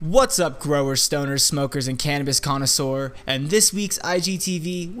What's up, growers, stoners, smokers, and cannabis connoisseur? And this week's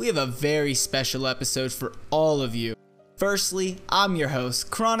IGTV, we have a very special episode for all of you. Firstly, I'm your host,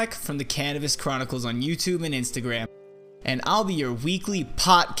 Chronic from the Cannabis Chronicles on YouTube and Instagram, and I'll be your weekly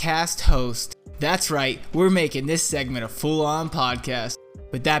podcast host. That's right, we're making this segment a full-on podcast.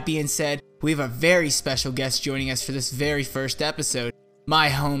 With that being said, we have a very special guest joining us for this very first episode. My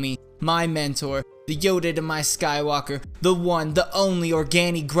homie, my mentor, the Yoda to my Skywalker, the one, the only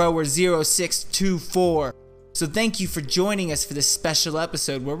Organic Grower 0624. So thank you for joining us for this special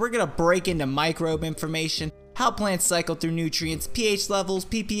episode where we're going to break into microbe information, how plants cycle through nutrients, pH levels,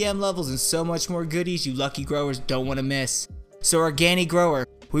 ppm levels, and so much more goodies you lucky growers don't want to miss. So Organic Grower,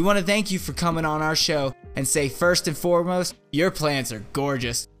 we want to thank you for coming on our show and say first and foremost, your plants are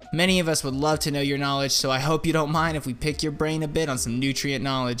gorgeous. Many of us would love to know your knowledge, so I hope you don't mind if we pick your brain a bit on some nutrient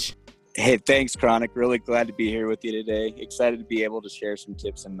knowledge. Hey, thanks, Chronic. Really glad to be here with you today. Excited to be able to share some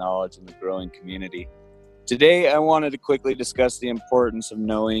tips and knowledge in the growing community. Today, I wanted to quickly discuss the importance of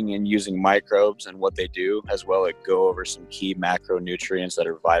knowing and using microbes and what they do, as well as go over some key macronutrients that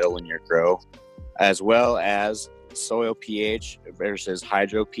are vital in your grow, as well as soil pH versus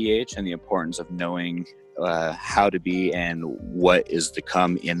hydro pH and the importance of knowing how to be and what is to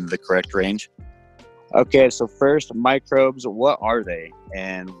come in the correct range. Okay, so first, microbes, what are they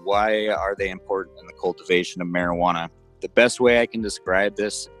and why are they important in the cultivation of marijuana? The best way I can describe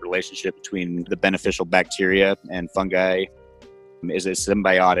this relationship between the beneficial bacteria and fungi is a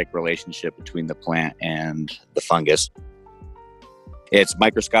symbiotic relationship between the plant and the fungus. It's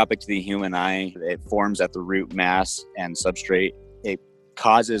microscopic to the human eye. It forms at the root mass and substrate. It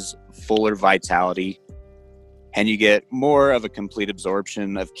causes fuller vitality, and you get more of a complete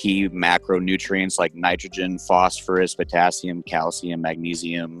absorption of key macronutrients like nitrogen, phosphorus, potassium, calcium,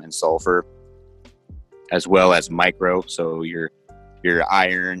 magnesium, and sulfur, as well as micro, so your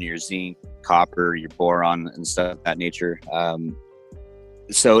iron, your zinc, copper, your boron, and stuff of that nature.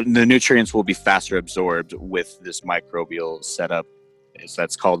 So the nutrients will be faster absorbed with this microbial setup.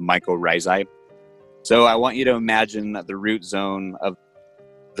 That's called mycorrhizae. So I want you to imagine the root zone of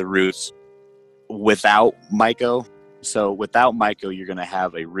the roots without myco. So without myco, you're going to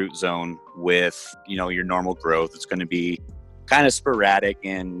have a root zone with, your normal growth. It's going to be kind of sporadic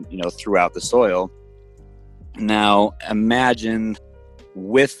and, throughout the soil. Now imagine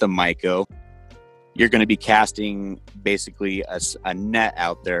with the myco, you're going to be casting basically a net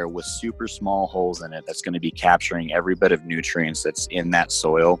out there with super small holes in it that's going to be capturing every bit of nutrients that's in that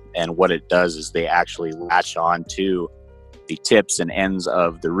soil. And what it does is they actually latch on to the tips and ends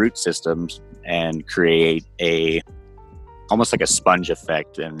of the root systems and create almost like a sponge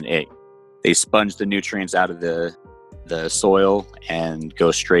effect, and they sponge the nutrients out of the soil and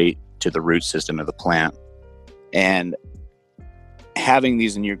go straight to the root system of the plant. And having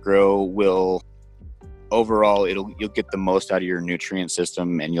these in your grow will overall you'll get the most out of your nutrient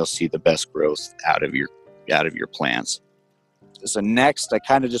system, and you'll see the best growth out of your plants. So next, I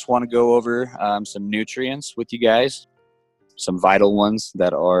kind of just want to go over some nutrients with you guys. Some vital ones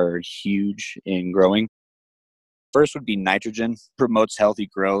that are huge in growing. First would be nitrogen. Promotes healthy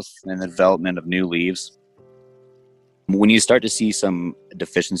growth and the development of new leaves. When you start to see some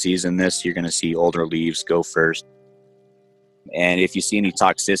deficiencies in this, you're going to see older leaves go first. And if you see any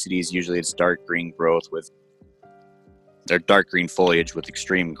toxicities, usually it's dark green growth dark green foliage with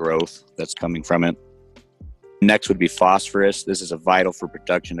extreme growth that's coming from it. Next would be phosphorus. This is vital for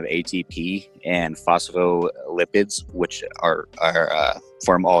production of ATP and phospholipids, which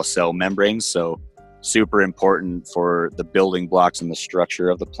form all cell membranes. So super important for the building blocks and the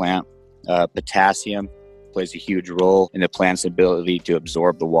structure of the plant. Potassium plays a huge role in the plant's ability to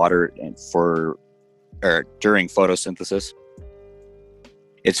absorb the water during photosynthesis.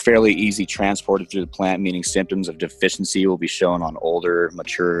 It's fairly easy transported through the plant, meaning symptoms of deficiency will be shown on older,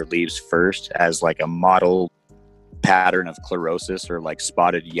 mature leaves first as like a model pattern of chlorosis or like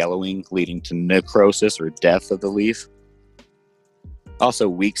spotted yellowing leading to necrosis or death of the leaf. Also,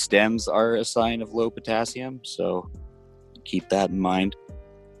 weak stems are a sign of low potassium, so keep that in mind.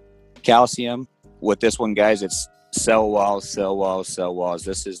 Calcium, with this one, guys, it's cell walls.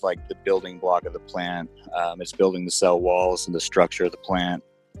 This is like the building block of the plant. It's building the cell walls and the structure of the plant.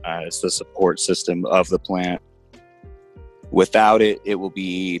 It's the support system of the plant. Without it, it will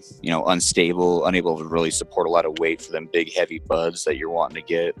be, unstable, unable to really support a lot of weight for them big, heavy buds that you're wanting to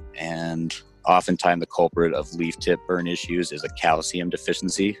get. And oftentimes the culprit of leaf tip burn issues is a calcium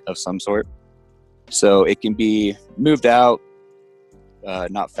deficiency of some sort. So it can be moved out,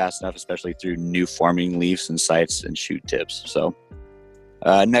 not fast enough, especially through new forming leaves and sites and shoot tips. So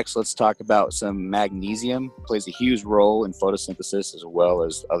Next, let's talk about some magnesium. It plays a huge role in photosynthesis as well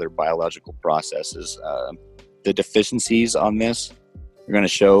as other biological processes. The deficiencies on this are going to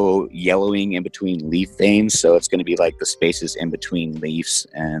show yellowing in between leaf veins. So it's going to be like the spaces in between leaves,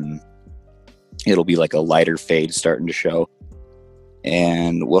 and it'll be like a lighter fade starting to show.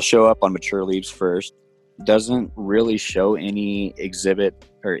 And will show up on mature leaves first. Doesn't really show any exhibit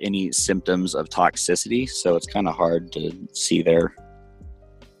or any symptoms of toxicity, so it's kind of hard to see there.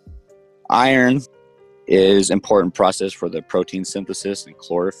 Iron is an important process for the protein synthesis and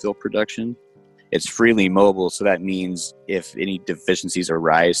chlorophyll production. It's freely mobile, so that means if any deficiencies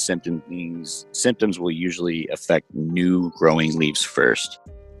arise, symptoms will usually affect new growing leaves first,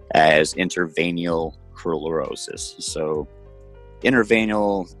 as interveinal chlorosis. So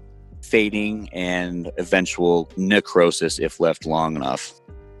interveinal fading and eventual necrosis if left long enough.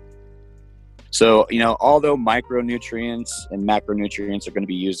 So, although micronutrients and macronutrients are going to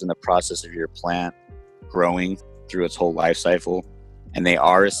be used in the process of your plant growing through its whole life cycle, and they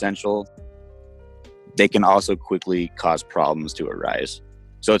are essential, they can also quickly cause problems to arise.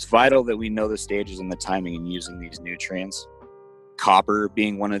 So it's vital that we know the stages and the timing in using these nutrients. Copper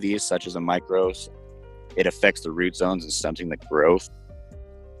being one of these, such as a microse, it affects the root zones and stunting the growth.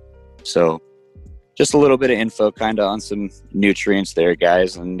 So just a little bit of info kind of on some nutrients there,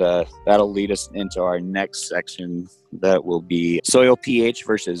 guys, and that'll lead us into our next section that will be soil pH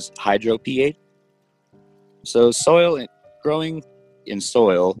versus hydro pH. So growing in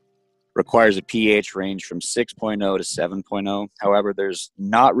soil requires a pH range from 6.0 to 7.0. However, there's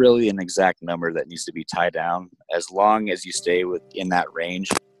not really an exact number that needs to be tied down as long as you stay within that range.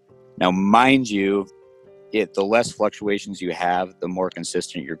 Now, mind you, the less fluctuations you have, the more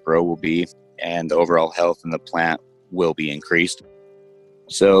consistent your grow will be, and the overall health in the plant will be increased.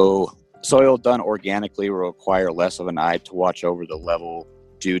 So soil done organically will require less of an eye to watch over the level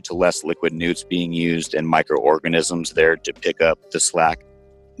due to less liquid newts being used and microorganisms there to pick up the slack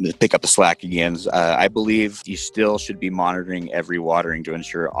again. I believe you still should be monitoring every watering to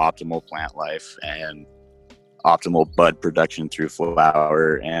ensure optimal plant life and optimal bud production through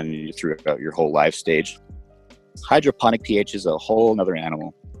flower and throughout your whole life stage. Hydroponic pH is a whole nother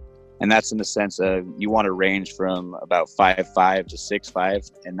animal. And that's in the sense of you want to range from about 5.5 to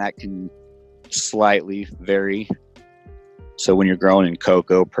 6.5, and that can slightly vary. So when you're growing in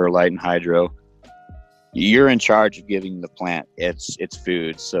cocoa, perlite, and hydro, you're in charge of giving the plant its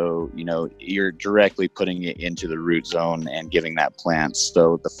food. So, you're directly putting it into the root zone and giving that plant.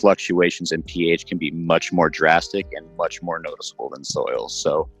 So the fluctuations in pH can be much more drastic and much more noticeable than soil.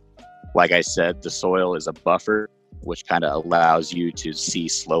 So like I said, the soil is a buffer, which kind of allows you to see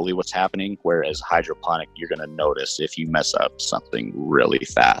slowly what's happening, whereas hydroponic, you're going to notice if you mess up something really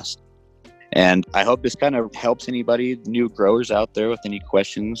fast. And I hope this kind of helps anybody, new growers out there with any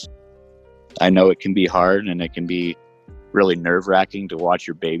questions. I know it can be hard and it can be really nerve-wracking to watch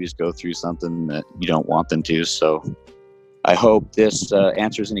your babies go through something that you don't want them to. So I hope this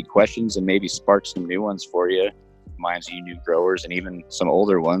answers any questions and maybe sparks some new ones for you, reminds you new growers and even some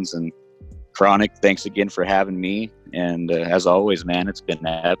older ones. And Chronic, thanks again for having me. And as always, man, it's been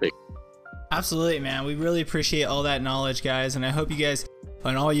epic. Absolutely, man. We really appreciate all that knowledge, guys. And I hope you guys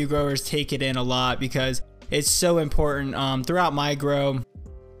and all you growers take it in a lot because it's so important. Throughout my grow,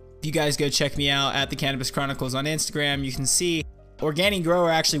 if you guys go check me out at the Cannabis Chronicles on Instagram, you can see Organic Grower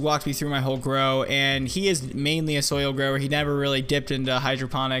actually walked me through my whole grow, and he is mainly a soil grower. He never really dipped into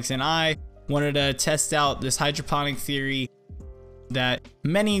hydroponics, and I wanted to test out this hydroponic theory that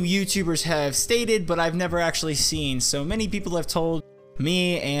many YouTubers have stated, but I've never actually seen. So many people have told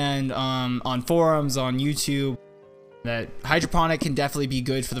me and on forums, on YouTube, that hydroponic can definitely be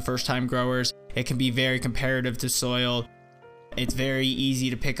good for the first time growers. It can be very comparative to soil. It's very easy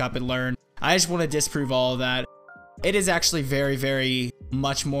to pick up and learn. I just want to disprove all of that. It is actually very, very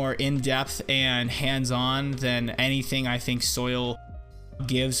much more in-depth and hands-on than anything I think soil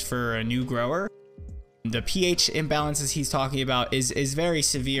gives for a new grower. The pH imbalances he's talking about is very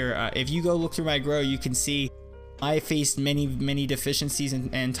severe. If you go look through my grow, you can see I faced many deficiencies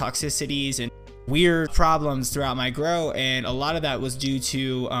and toxicities and weird problems throughout my grow, and a lot of that was due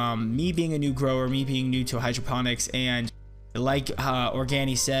to me being a new grower, me being new to hydroponics, and like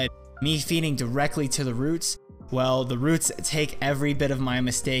Organi said, me feeding directly to the roots. Well, the roots take every bit of my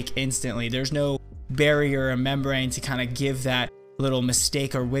mistake instantly. There's no barrier or membrane to kind of give that little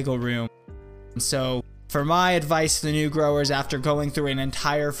mistake or wiggle room. So for my advice to the new growers after going through an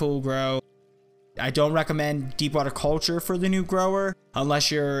entire full grow, I don't recommend deep water culture for the new grower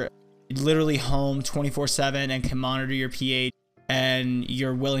unless you're literally home 24/7 and can monitor your pH and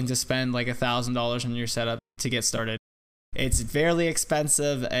you're willing to spend like $1,000 on your setup to get started. It's fairly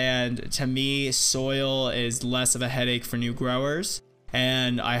expensive, and to me, soil is less of a headache for new growers.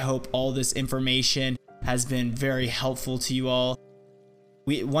 And I hope all this information has been very helpful to you all.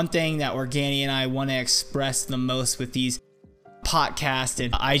 One thing that Organi and I want to express the most with these podcast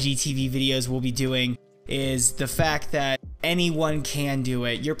and IGTV videos we'll be doing is the fact that anyone can do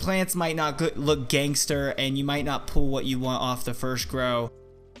it. Your plants might not look gangster, and you might not pull what you want off the first grow,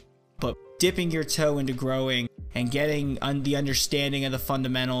 but dipping your toe into growing and getting the understanding of the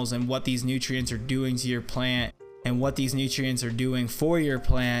fundamentals and what these nutrients are doing to your plant and what these nutrients are doing for your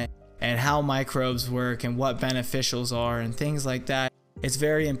plant and how microbes work and what beneficials are and things like that, it's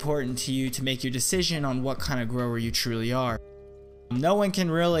very important to you to make your decision on what kind of grower you truly are. No one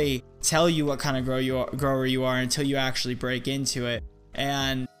can really tell you what kind of grower you are until you actually break into it.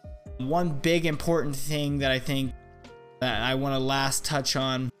 And one big important thing that I think that I want to last touch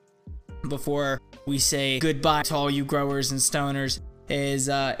on before we say goodbye to all you growers and stoners is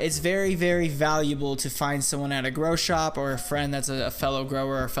it's very, very valuable to find someone at a grow shop or a friend that's a fellow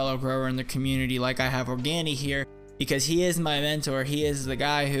grower or fellow grower in the community, like I have Organi here, because he is my mentor. He is the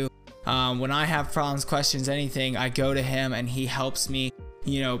guy who when I have problems, questions, anything, I go to him and he helps me,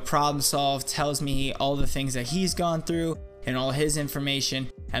 problem solve, tells me all the things that he's gone through and all his information,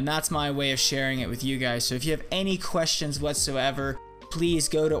 and that's my way of sharing it with you guys. So if you have any questions whatsoever, please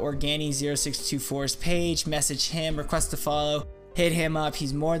go to Organi0624's page, message him, request to follow, hit him up.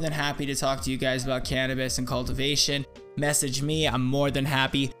 He's more than happy to talk to you guys about cannabis and cultivation. Message me, I'm more than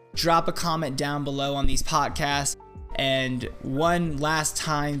happy. Drop a comment down below on these podcasts. And one last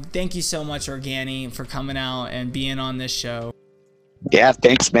time, thank you so much, Organi, for coming out and being on this show. Yeah,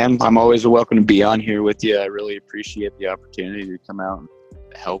 thanks, man. I'm always welcome to be on here with you. I really appreciate the opportunity to come out and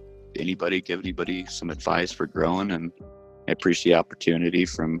help anybody, give anybody some advice for growing, and I appreciate the opportunity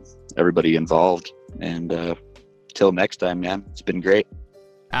from everybody involved. And till next time, man, it's been great.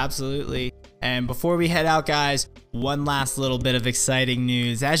 Absolutely. And before we head out, guys, one last little bit of exciting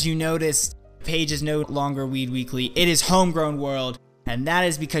news. As you noticed, the page is no longer Weed Weekly. It is Homegrown World, and that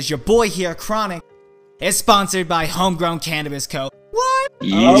is because your boy here, Chronic, is sponsored by Homegrown Cannabis Co. What?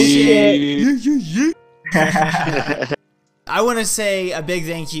 Yeah. Oh, shit. I want to say a big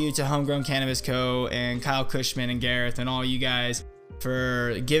thank you to Homegrown Cannabis Co. and Kyle Cushman and Gareth and all you guys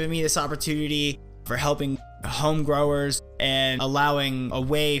for giving me this opportunity, for helping home growers and allowing a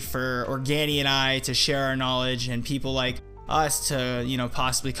way for Organi and I to share our knowledge and people like us to,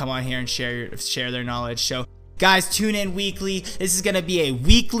 possibly come on here and share their knowledge. So guys, tune in weekly. This is going to be a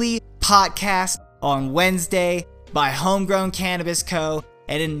weekly podcast on Wednesday by Homegrown Cannabis Co.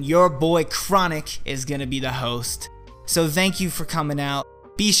 And then your boy Chronic is going to be the host. So thank you for coming out.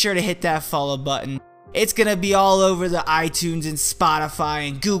 Be sure to hit that follow button. It's going to be all over the iTunes and Spotify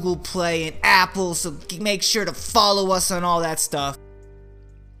and Google Play and Apple, so make sure to follow us on all that stuff.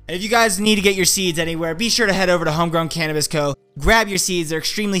 And if you guys need to get your seeds anywhere, be sure to head over to Homegrown Cannabis Co. Grab your seeds. They're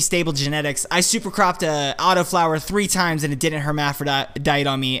extremely stable genetics. I supercropped a autoflower 3 times and it didn't hermaphrodite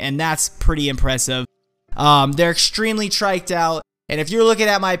on me, and that's pretty impressive. They're extremely triked out. And if you're looking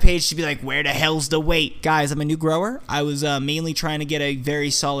at my page to be like, where the hell's the weight? Guys, I'm a new grower. I was mainly trying to get a very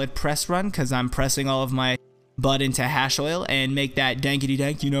solid press run because I'm pressing all of my bud into hash oil and make that dankity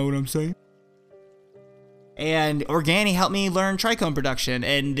dank, you know what I'm saying? And Organi helped me learn trichome production,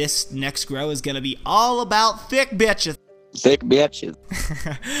 and this next grow is going to be all about thick bitches. Thick bitches.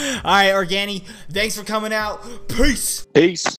 All right, Organii, thanks for coming out. Peace. Peace.